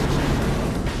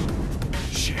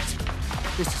 Shit.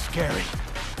 This is scary.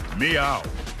 Meow.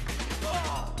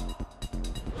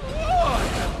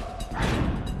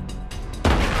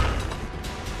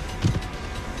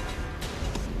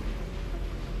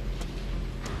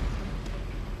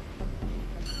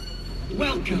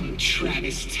 Welcome,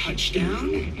 Travis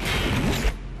Touchdown.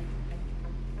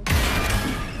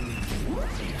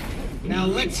 Now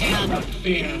let's have a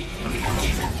fair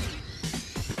fight.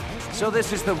 So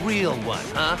this is the real one,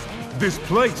 huh? This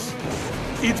place,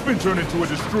 it's been turned into a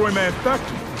Destroyman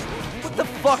factory. What the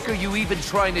fuck are you even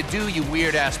trying to do, you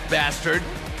weird-ass bastard?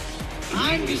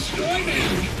 I'm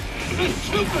Destroyman, a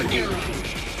superhero.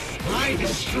 I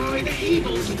destroy the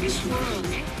evils of this world.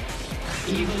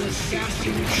 Evil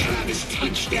assassin Travis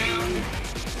Touchdown.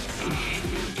 I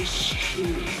will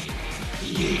destroy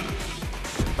you.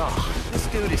 Oh, this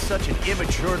dude is such an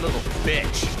immature little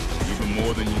bitch. Even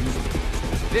more than you.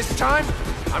 This time,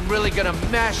 I'm really gonna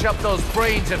mash up those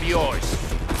brains of yours.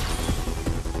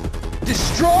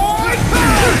 Destroy!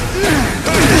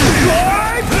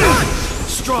 Destroy!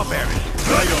 Strawberry!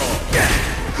 Right on!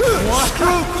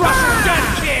 Screw Crusher death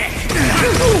kick!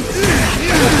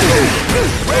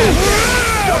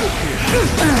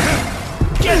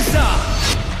 Get some!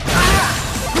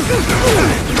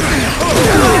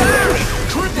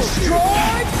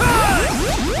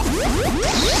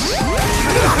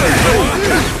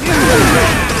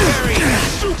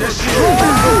 Destroy!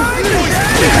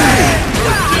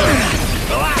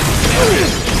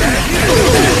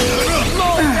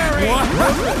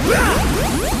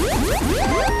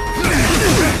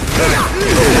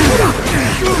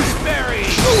 Gooseberry!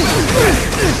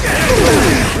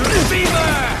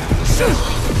 Fever!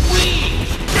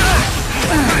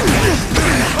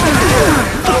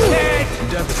 Okay!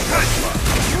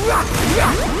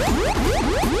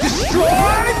 Destroy!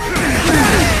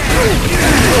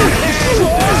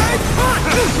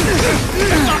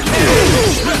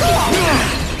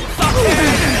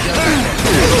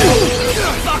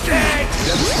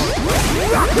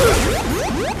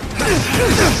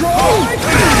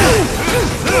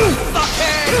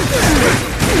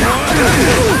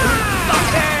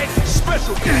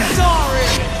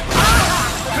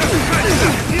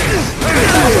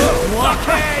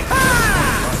 blockhead!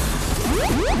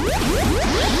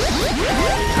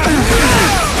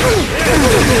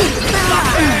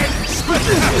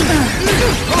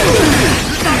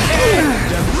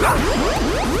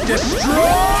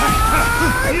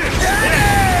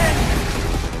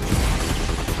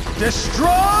 Destroy!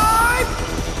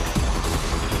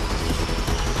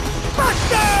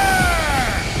 Buster!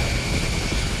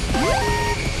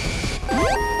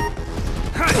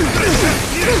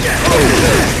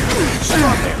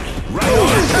 Strawberry, right on.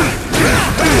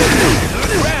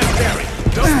 Raspberry,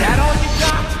 is that all you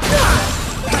got?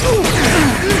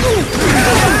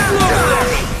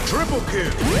 Triple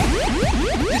kill.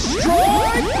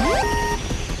 Destroy!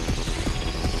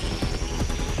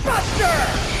 Buster!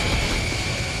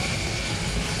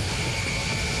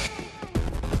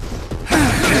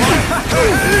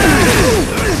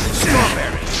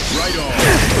 Strawberry, right on.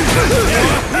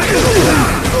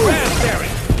 Raspberry.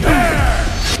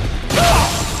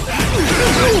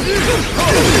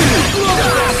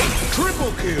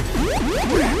 Triple kill.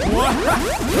 What?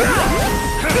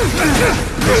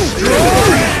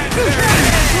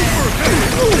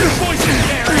 Poison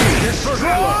berry. Destroy.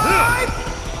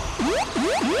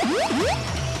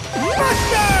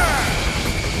 Buster!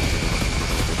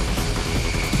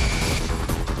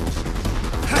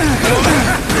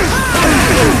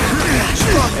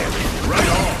 Strawberry, right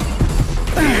on.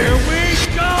 Here we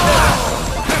go.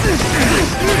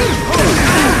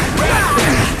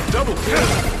 Double kill.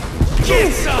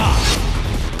 Get some.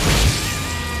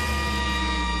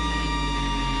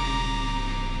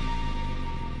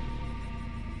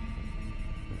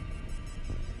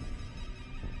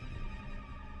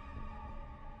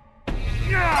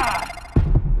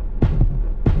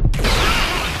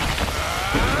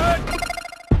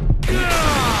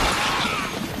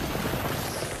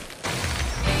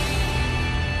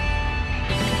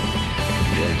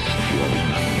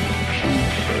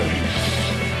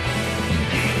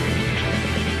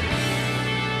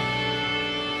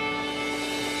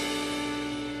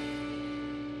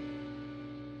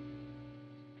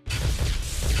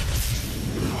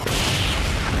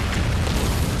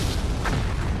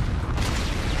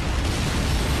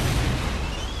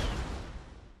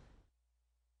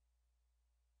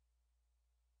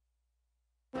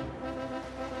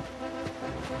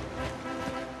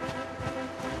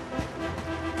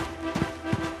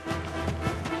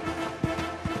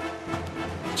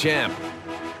 Champ.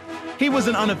 He was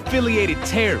an unaffiliated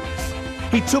terrorist.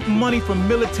 He took money from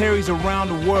militaries around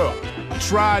the world,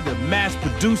 tried to mass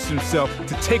produce himself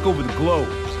to take over the globe.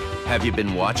 Have you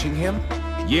been watching him?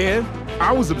 Yeah,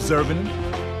 I was observing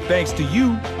him. Thanks to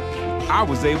you, I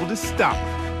was able to stop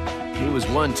him. He was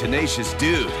one tenacious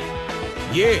dude.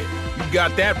 Yeah, you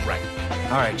got that right.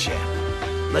 All right, champ.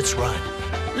 Let's run.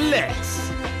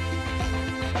 Let's.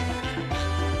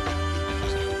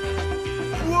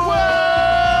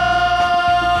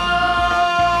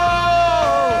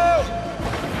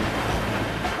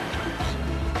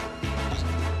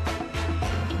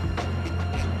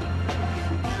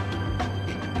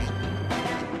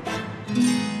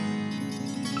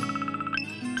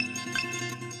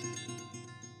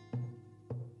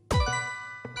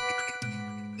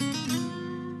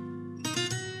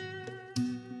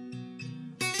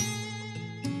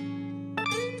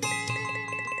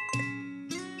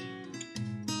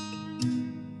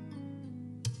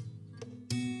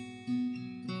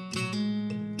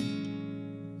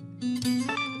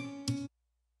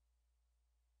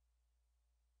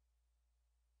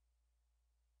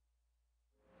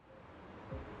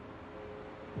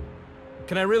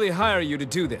 Can I really hire you to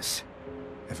do this?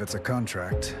 If it's a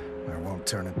contract, I won't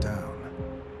turn it down.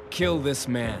 Kill this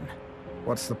man.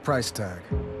 What's the price tag?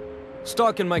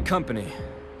 Stock in my company.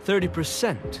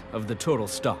 30% of the total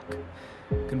stock.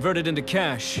 Convert it into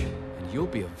cash, and you'll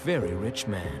be a very rich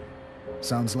man.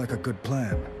 Sounds like a good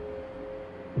plan.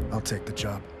 I'll take the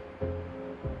job.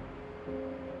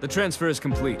 The transfer is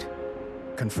complete.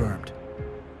 Confirmed.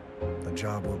 The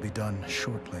job will be done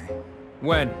shortly.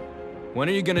 When? When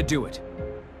are you gonna do it?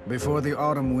 Before the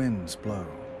autumn winds blow.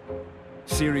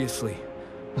 Seriously,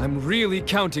 I'm really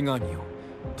counting on you.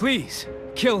 Please,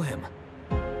 kill him.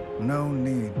 No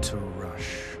need to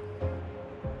rush.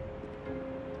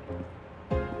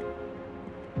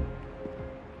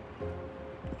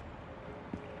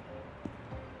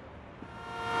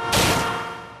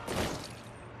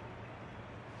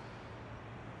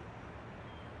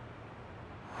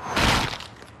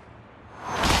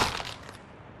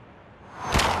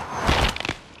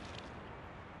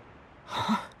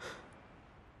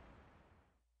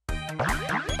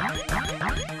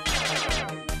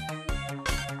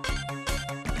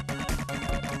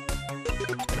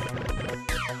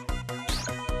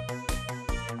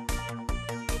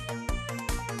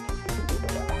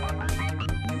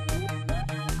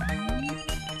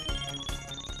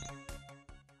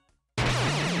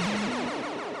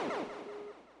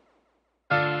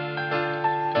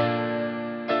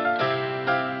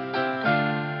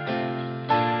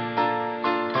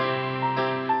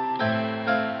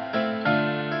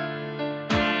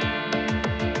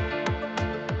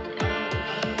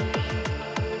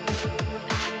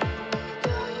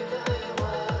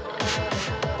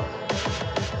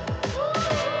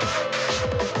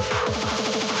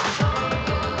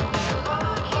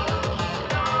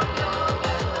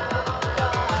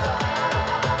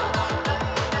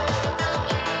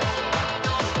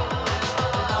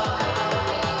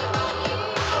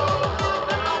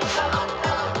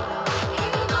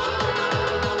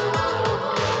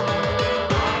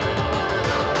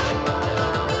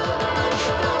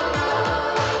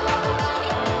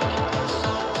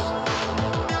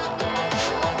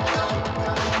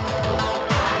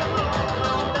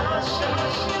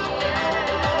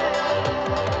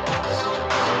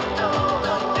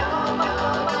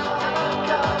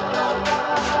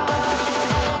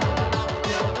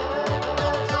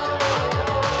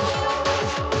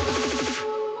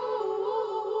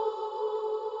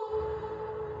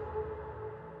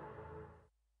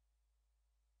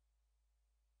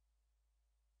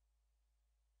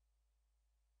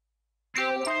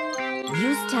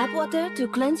 Use tap water to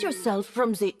cleanse yourself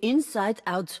from the inside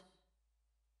out.